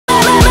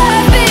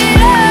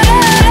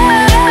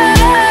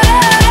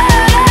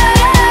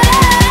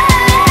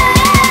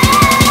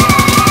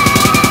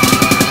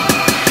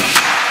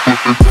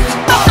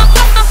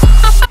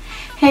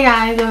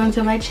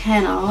welcome to my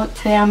channel.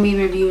 Today I'm be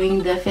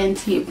reviewing the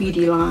Fenty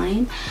beauty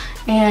line,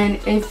 and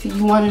if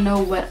you want to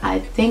know what I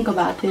think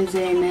about this,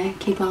 then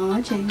keep on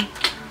watching.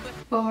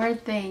 One more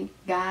thing,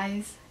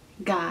 guys,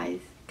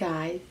 thank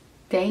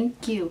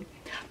you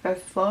for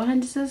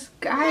 400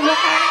 subscribers.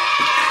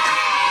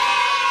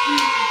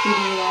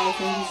 Guys,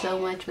 thank you so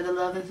much for the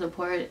love and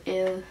support.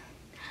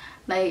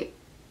 Like,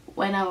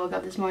 when I woke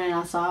up this morning,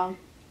 I saw,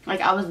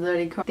 like, I was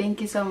literally crying.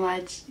 Thank you so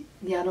much.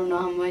 Y'all don't know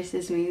how much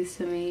this means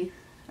to me.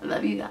 I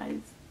love you guys.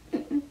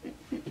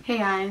 Hey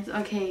guys,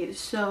 okay,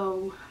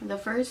 so the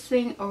first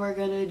thing we're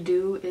gonna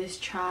do is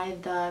try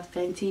the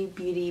Fenty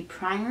Beauty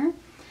Primer.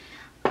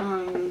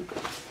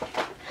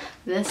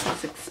 This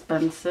is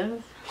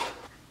expensive.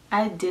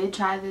 I did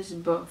try this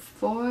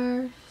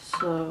before,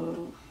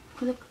 so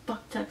who the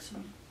fuck texted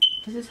me?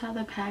 This is how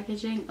the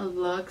packaging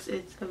looks.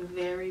 It's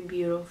very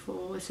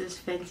beautiful. It says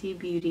Fenty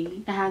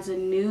Beauty. It has a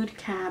nude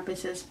cap. It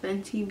says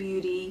Fenty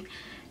Beauty,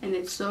 and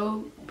it's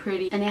so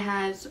pretty. And it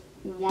has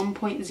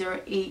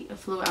 1.08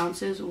 fluid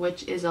ounces,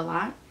 which is a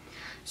lot.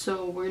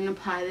 So we're gonna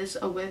apply this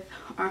with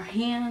our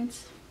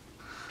hands.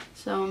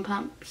 So I'm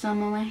gonna pop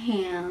some on my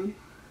hand.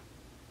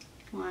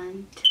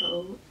 1,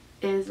 2.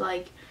 Is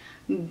like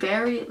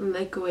very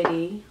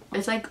liquidy.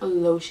 It's like a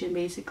lotion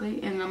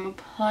basically, and I'm gonna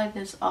apply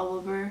this all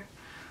over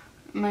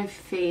my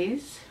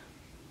face.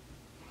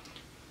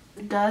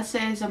 It does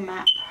say it's a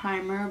matte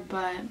primer,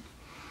 but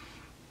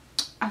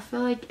I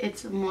feel like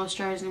it's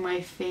moisturizing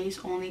my face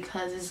only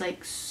because it's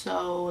like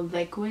so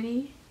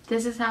liquidy.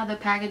 This is how the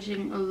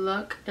packaging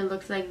look. It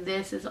looks like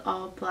this. Is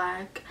all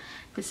black.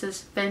 It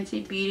says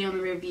Fenty Beauty on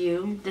the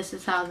review. This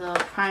is how the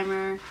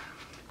primer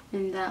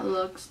and that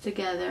looks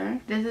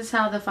together. This is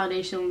how the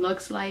foundation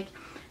looks like.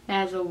 It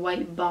has a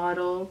white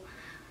bottle,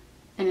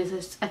 and it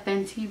says a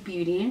Fenty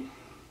Beauty.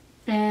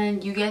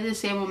 And you get the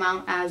same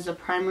amount as the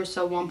primer,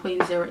 so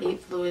 1.08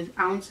 fluid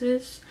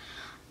ounces.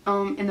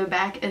 In the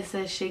back it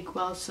says shake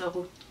well,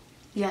 so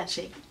yeah,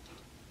 shake.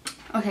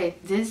 Okay,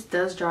 this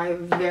does dry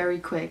very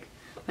quick,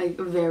 like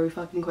very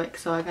fucking quick.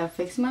 So I gotta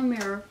fix my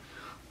mirror,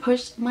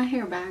 push my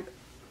hair back,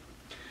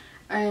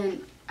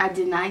 and I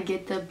did not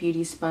get the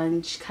beauty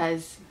sponge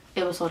because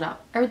it was sold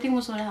out. Everything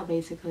was sold out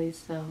basically,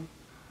 so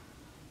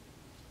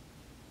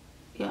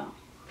yeah.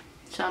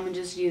 So I'm gonna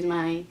just use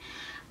my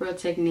Real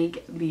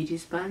Technique beauty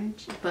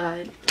sponge,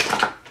 but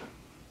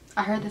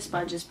I heard the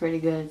sponge is pretty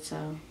good,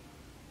 so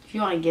if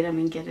you want to get it, I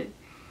mean get it.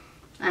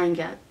 I ain't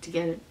got to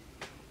get it.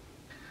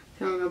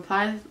 So we're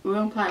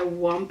gonna apply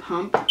one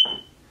pump.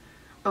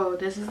 Oh,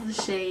 this is the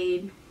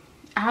shade.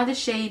 I have the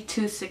shade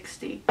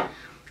 260.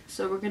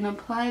 So we're gonna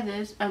apply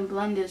this and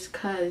blend this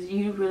because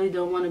you really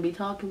don't want to be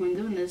talking when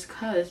doing this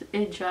because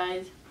it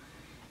dries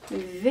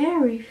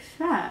very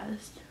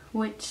fast,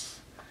 which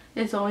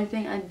is the only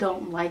thing I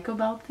don't like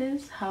about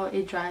this, how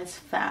it dries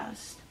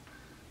fast.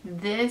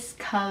 This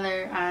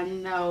color I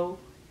know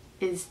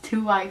is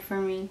too white for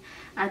me.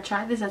 I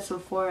tried this at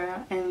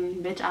Sephora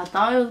and bitch, I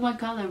thought it was my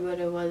color, but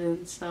it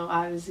wasn't. So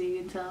obviously you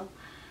can tell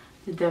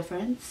the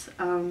difference.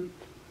 But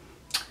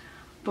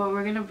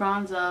we're gonna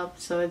bronze up,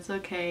 so it's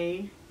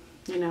okay.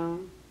 You know,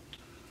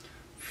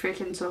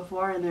 freaking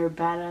Sephora and their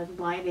badass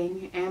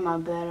lighting and my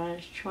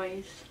badass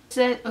choice.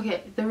 Said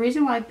okay, the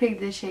reason why I picked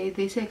this shade,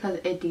 they say because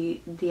it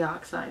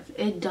deoxides.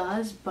 It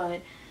does,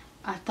 but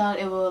I thought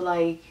it will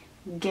like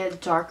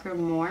get darker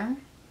more,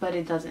 but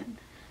it doesn't.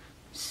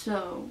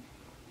 So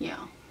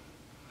yeah.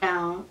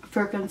 Now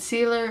for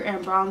concealer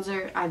and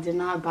bronzer, I did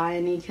not buy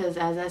any because,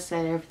 as I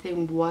said,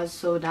 everything was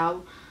sold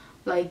out.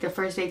 Like the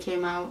first day it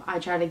came out, I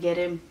tried to get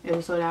it, it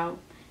was sold out.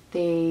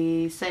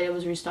 They said it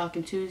was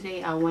restocking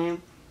Tuesday. I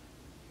went,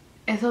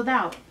 it sold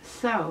out.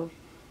 So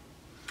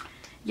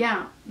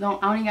yeah, I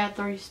only got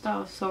 3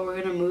 stuff, so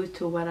we're gonna move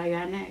to what I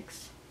got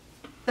next.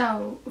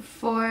 So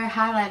for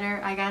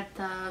highlighter, I got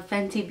the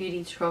Fenty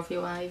Beauty Trophy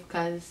Wife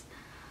because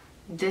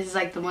this is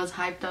like the most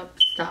hyped up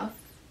stuff.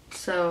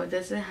 So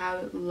this is how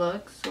it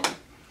looks. So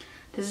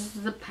this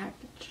is the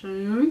package.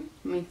 Let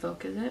me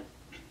focus it.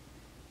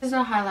 This is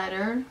a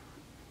highlighter,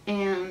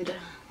 and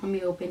let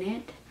me open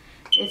it.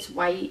 It's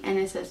white and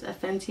it says a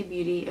Fenty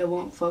Beauty. It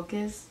won't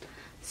focus,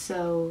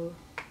 so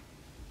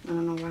I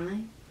don't know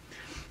why.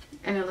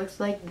 And it looks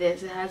like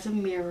this. It has a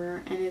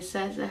mirror and it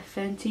says a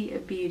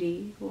Fenty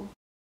Beauty.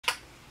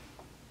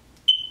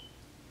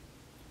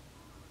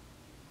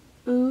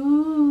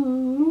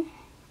 Ooh,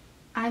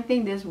 I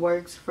think this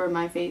works for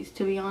my face,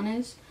 to be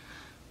honest.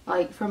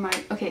 Like for my,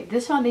 okay,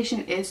 this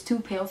foundation is too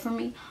pale for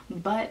me,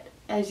 but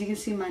as you can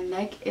see, my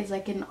neck is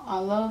like an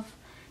olive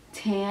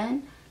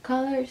tan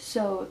color,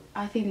 so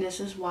I think this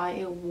is why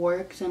it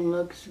works and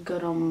looks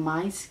good on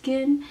my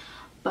skin.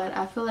 But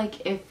I feel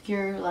like if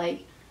you're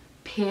like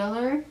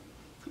paler,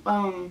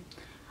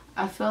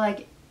 I feel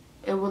like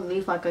it would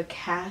leave like a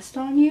cast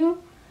on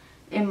you,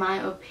 in my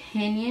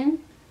opinion.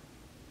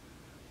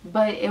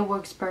 But it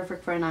works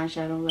perfect for an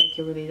eyeshadow, like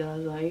it really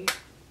does. Like,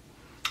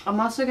 I'm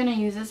also gonna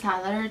use this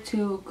highlighter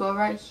to go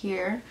right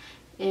here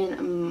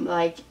in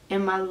like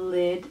in my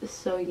lid,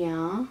 so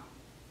yeah.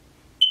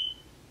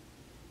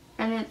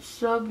 And it's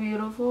so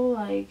beautiful.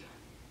 Like,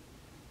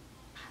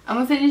 I'm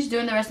gonna finish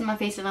doing the rest of my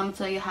face and I'm gonna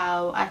tell you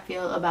how I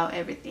feel about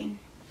everything.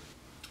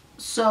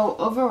 So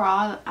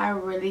overall, I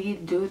really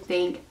do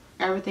think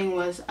everything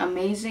was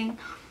amazing.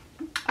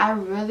 I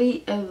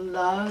really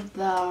love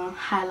the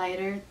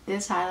highlighter.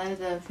 This highlighter,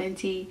 the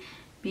Fenty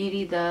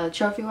Beauty, the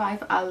Trophy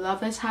Wife. I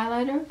love this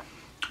highlighter.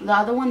 The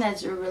other one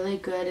that's really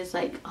good is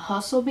like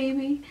Hustle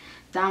Baby.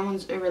 That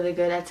one's really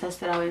good. I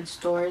tested out in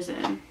stores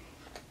and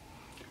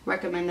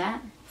recommend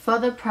that. For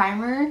the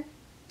primer,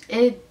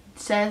 it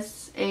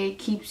says it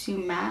keeps you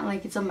matte,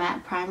 like it's a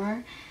matte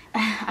primer.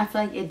 I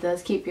feel like it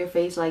does keep your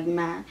face like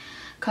matte,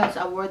 because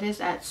I wore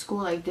this at school,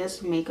 like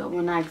this makeup,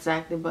 well not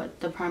exactly, but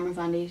the primer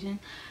foundation,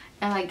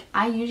 and like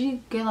I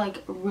usually get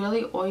like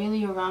really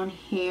oily around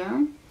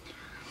here,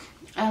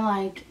 and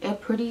like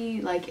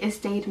it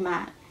stayed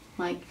matte,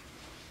 like,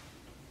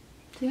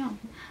 so yeah.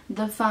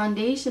 The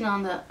foundation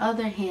on the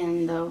other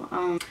hand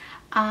though,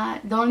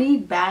 the only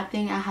bad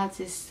thing I have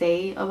to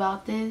say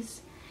about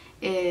this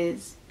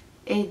is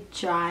it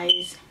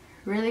dries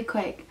really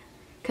quick.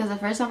 Because the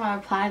first time I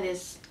applied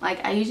this,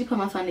 like I usually put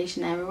my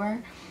foundation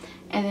everywhere,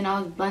 and then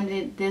I was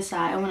blending this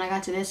side, and when I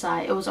got to this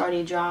side it was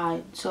already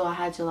dry, so I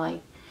had to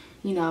like,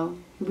 you know,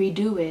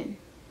 redo it.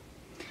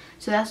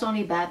 So that's the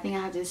only bad thing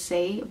I have to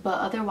say, but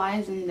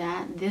otherwise than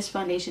that, this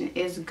foundation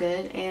is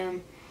good.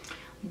 And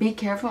be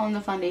careful on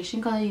the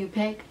foundation color you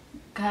pick,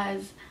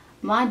 because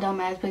my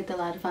dumb ass picked a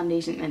lot of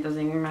foundation and it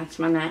doesn't even match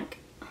my neck.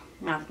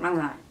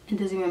 It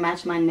doesn't even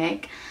match my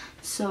neck.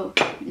 So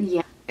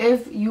yeah,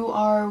 if you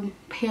are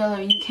paler,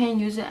 you can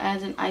use it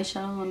as an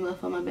eyeshadow. Let me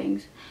lift up my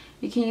bangs.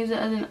 You can use it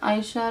as an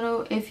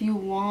eyeshadow if you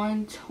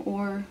want,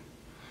 or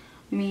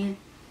I mean,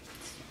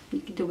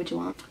 you can do what you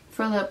want.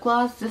 For lip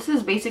gloss, this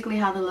is basically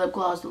how the lip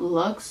gloss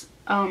looks.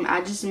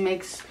 I just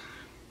mix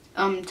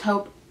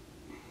taupe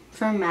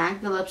from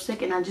MAC, the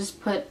lipstick, and I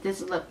just put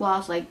this lip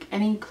gloss, like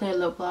any clear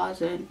lip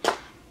gloss, and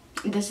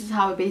this is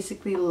how it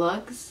basically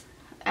looks.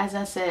 As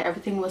I said,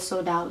 everything was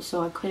sold out,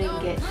 so I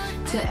couldn't get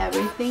to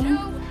everything.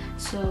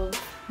 So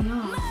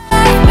yeah.